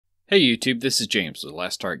Hey YouTube, this is James with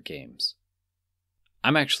Last Start Games.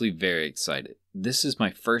 I'm actually very excited. This is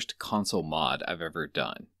my first console mod I've ever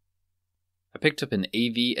done. I picked up an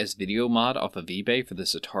AV video mod off of eBay for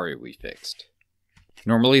this Atari we fixed.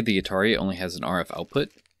 Normally the Atari only has an RF output,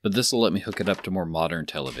 but this will let me hook it up to more modern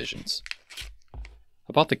televisions.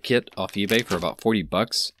 I bought the kit off eBay for about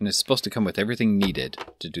 $40 and it's supposed to come with everything needed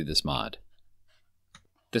to do this mod.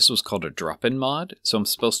 This was called a drop-in mod, so I'm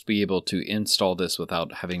supposed to be able to install this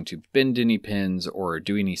without having to bend any pins or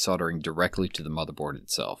do any soldering directly to the motherboard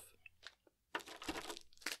itself.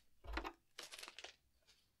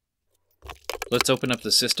 Let's open up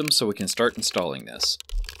the system so we can start installing this.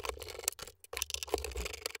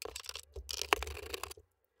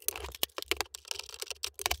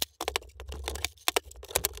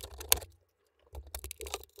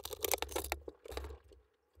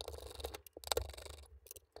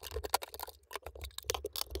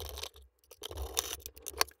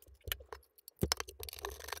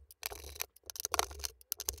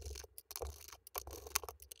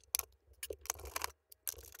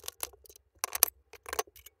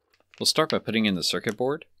 We'll start by putting in the circuit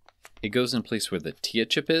board. It goes in place where the TIA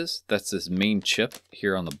chip is. That's this main chip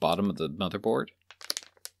here on the bottom of the motherboard.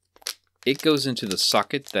 It goes into the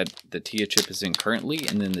socket that the TIA chip is in currently,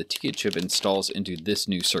 and then the TIA chip installs into this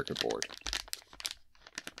new circuit board.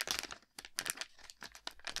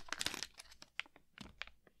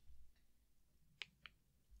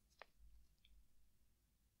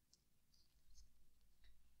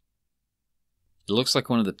 It looks like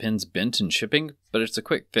one of the pins bent in shipping, but it's a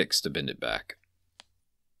quick fix to bend it back.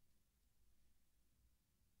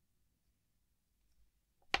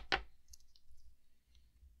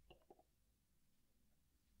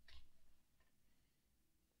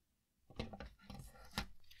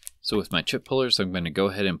 So with my chip pullers, I'm going to go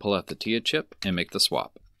ahead and pull out the TIA chip and make the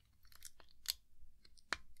swap.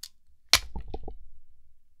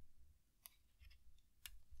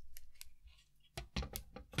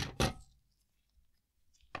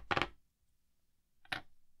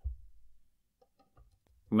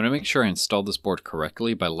 I'm going to make sure I install this board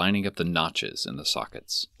correctly by lining up the notches in the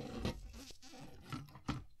sockets.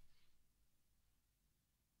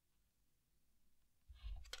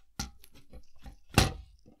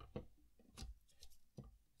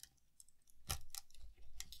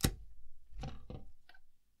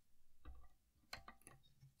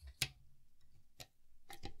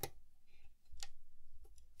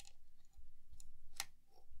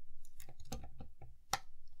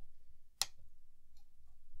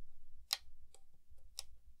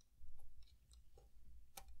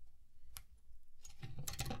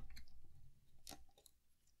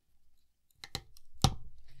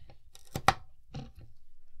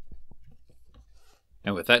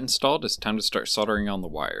 And with that installed, it's time to start soldering on the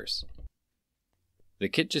wires. The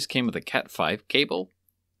kit just came with a Cat 5 cable.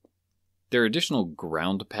 There are additional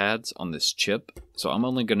ground pads on this chip, so I'm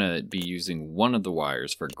only going to be using one of the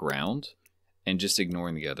wires for ground and just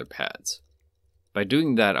ignoring the other pads. By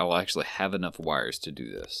doing that, I'll actually have enough wires to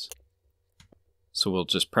do this. So we'll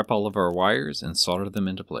just prep all of our wires and solder them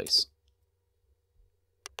into place.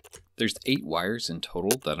 There's 8 wires in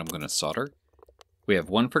total that I'm going to solder. We have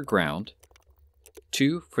 1 for ground,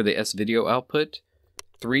 2 for the S-video output,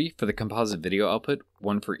 3 for the composite video output,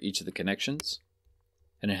 1 for each of the connections,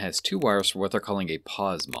 and it has 2 wires for what they're calling a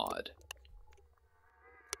pause mod.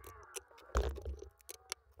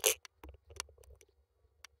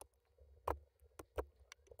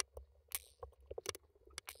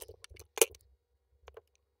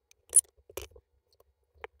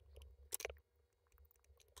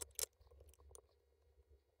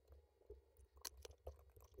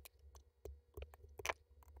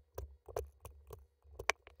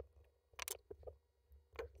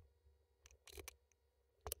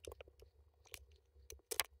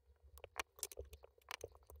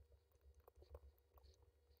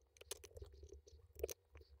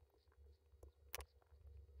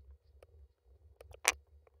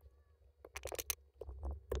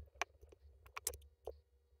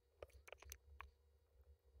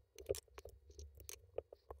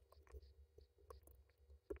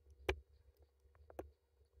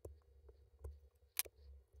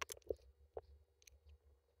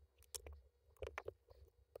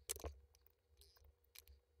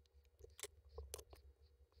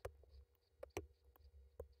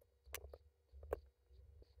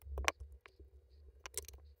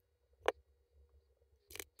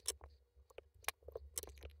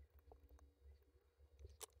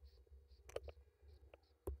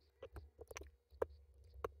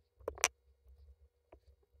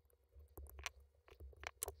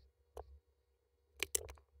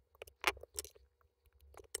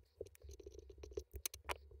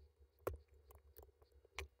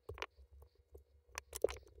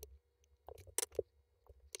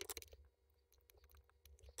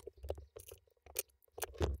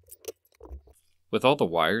 With all the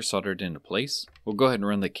wires soldered into place, we'll go ahead and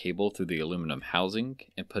run the cable through the aluminum housing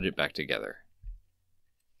and put it back together.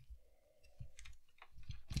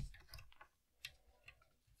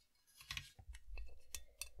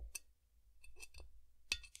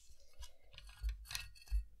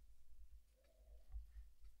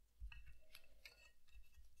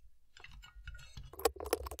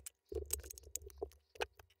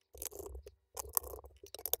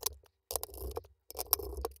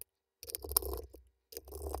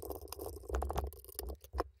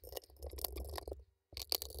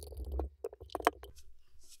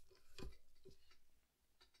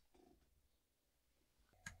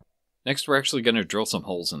 Next, we're actually going to drill some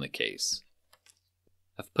holes in the case.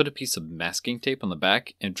 I've put a piece of masking tape on the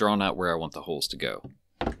back and drawn out where I want the holes to go.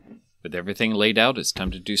 With everything laid out, it's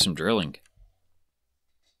time to do some drilling.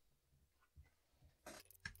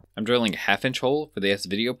 I'm drilling a 1/2 inch hole for the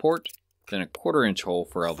S-video port, then a 1/4 inch hole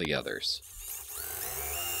for all the others.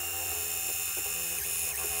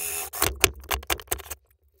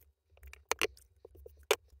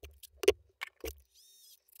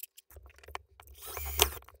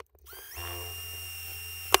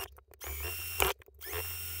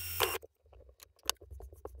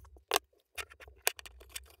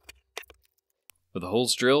 With the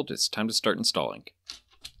holes drilled, it's time to start installing.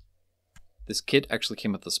 This kit actually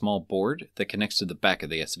came with a small board that connects to the back of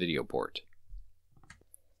the S-video port.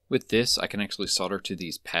 With this, I can actually solder to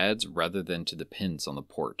these pads rather than to the pins on the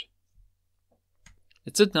port.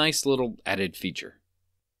 It's a nice little added feature.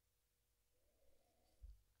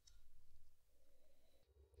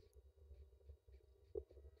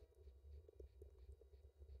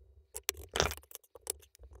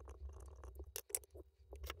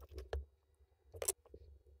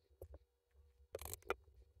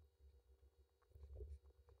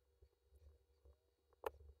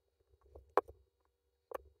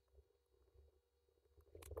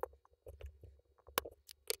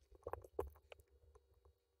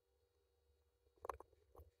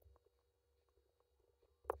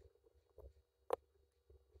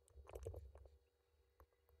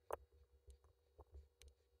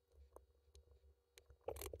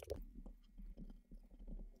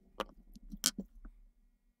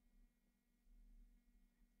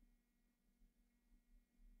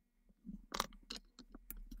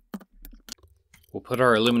 We'll put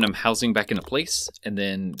our aluminum housing back into place and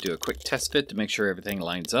then do a quick test fit to make sure everything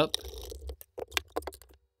lines up.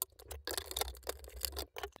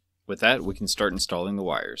 With that, we can start installing the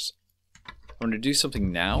wires. I'm going to do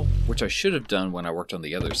something now, which I should have done when I worked on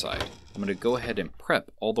the other side. I'm going to go ahead and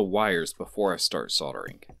prep all the wires before I start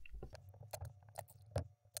soldering.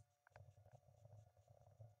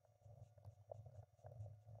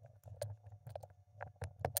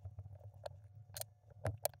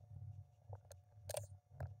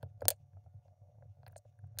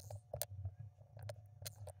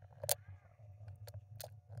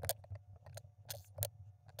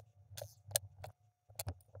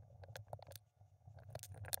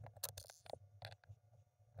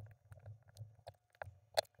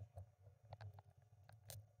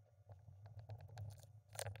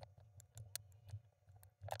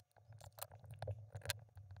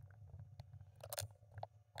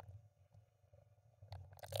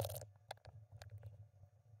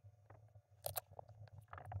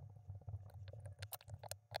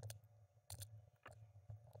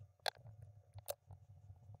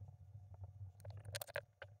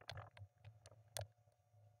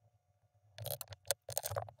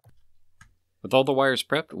 With all the wires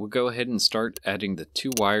prepped, we'll go ahead and start adding the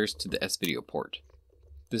 2 wires to the S-video port.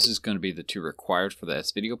 This is going to be the 2 required for the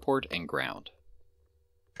S-video port and ground.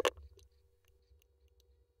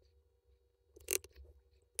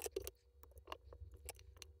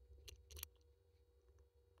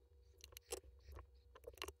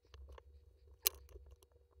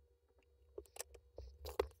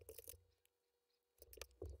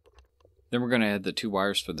 Then we're going to add the 2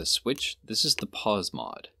 wires for the switch. This is the pause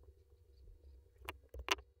mod.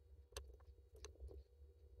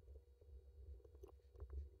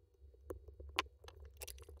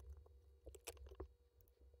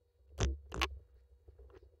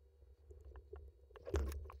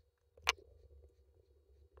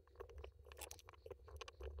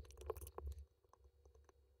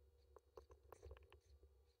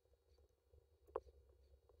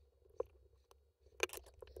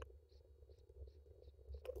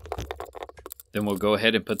 Then we'll go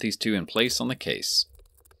ahead and put these 2 in place on the case.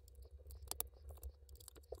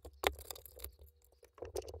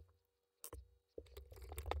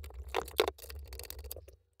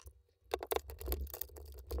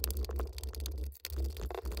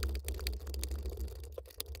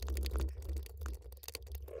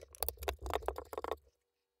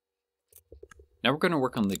 Now we're going to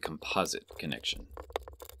work on the composite connection.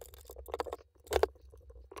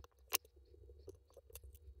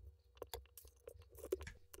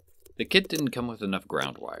 The kit didn't come with enough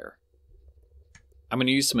ground wire. I'm going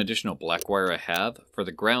to use some additional black wire I have for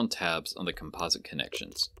the ground tabs on the composite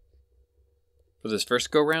connections. For this first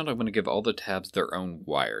go round, I'm going to give all the tabs their own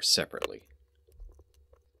wire separately.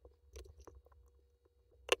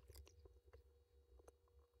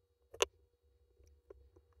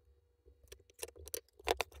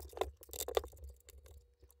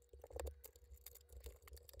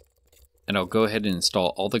 And I'll go ahead and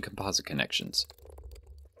install all the composite connections.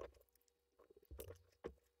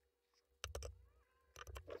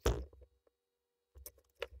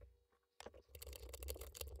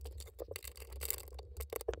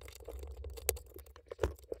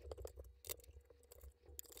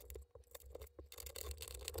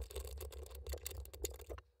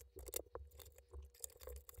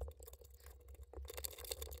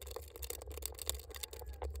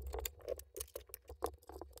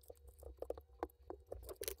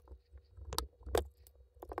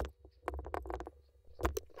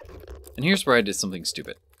 And here's where I did something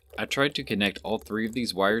stupid. I tried to connect all 3 of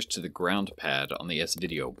these wires to the ground pad on the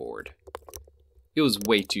S-Video board. It was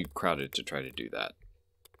way too crowded to try to do that.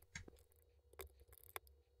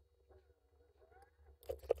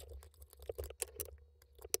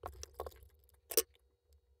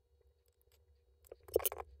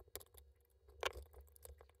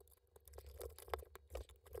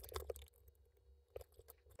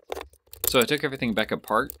 So I took everything back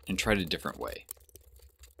apart and tried a different way.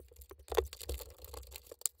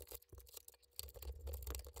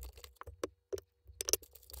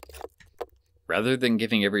 Rather than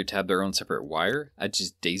giving every tab their own separate wire, I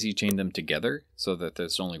just daisy chained them together so that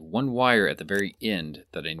there's only one wire at the very end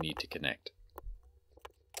that I need to connect.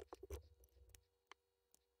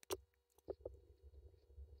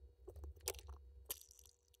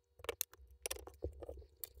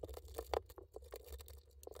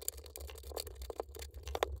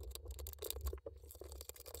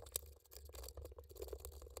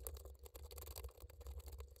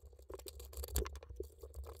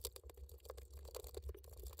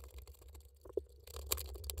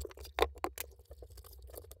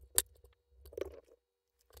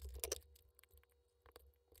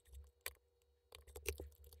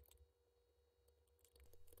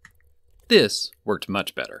 This worked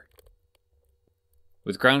much better.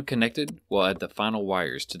 With ground connected, we'll add the final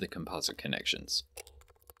wires to the composite connections.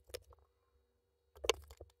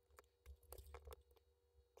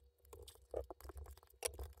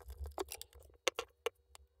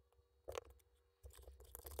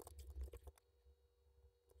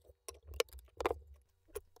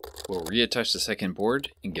 We'll reattach the second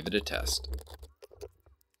board and give it a test.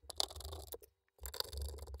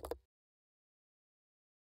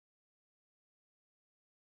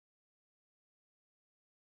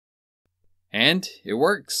 And it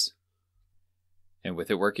works! And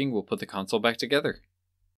with it working, we'll put the console back together.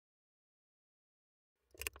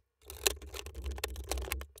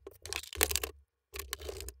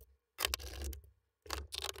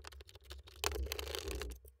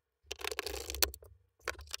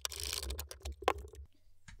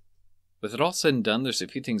 With it all said and done, there's a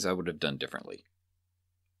few things I would have done differently.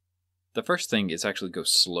 The first thing is actually go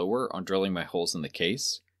slower on drilling my holes in the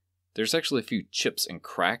case. There's actually a few chips and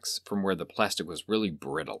cracks from where the plastic was really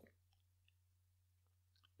brittle.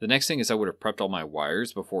 The next thing is I would have prepped all my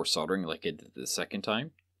wires before soldering like I did the second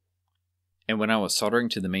time. And when I was soldering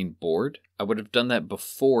to the main board, I would have done that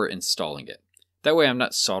before installing it. That way I'm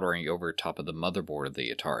not soldering over top of the motherboard of the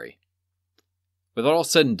Atari. With it all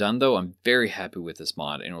said and done though, I'm very happy with this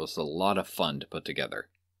mod and it was a lot of fun to put together.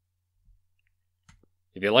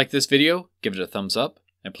 If you like this video, give it a thumbs up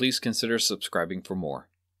and please consider subscribing for more.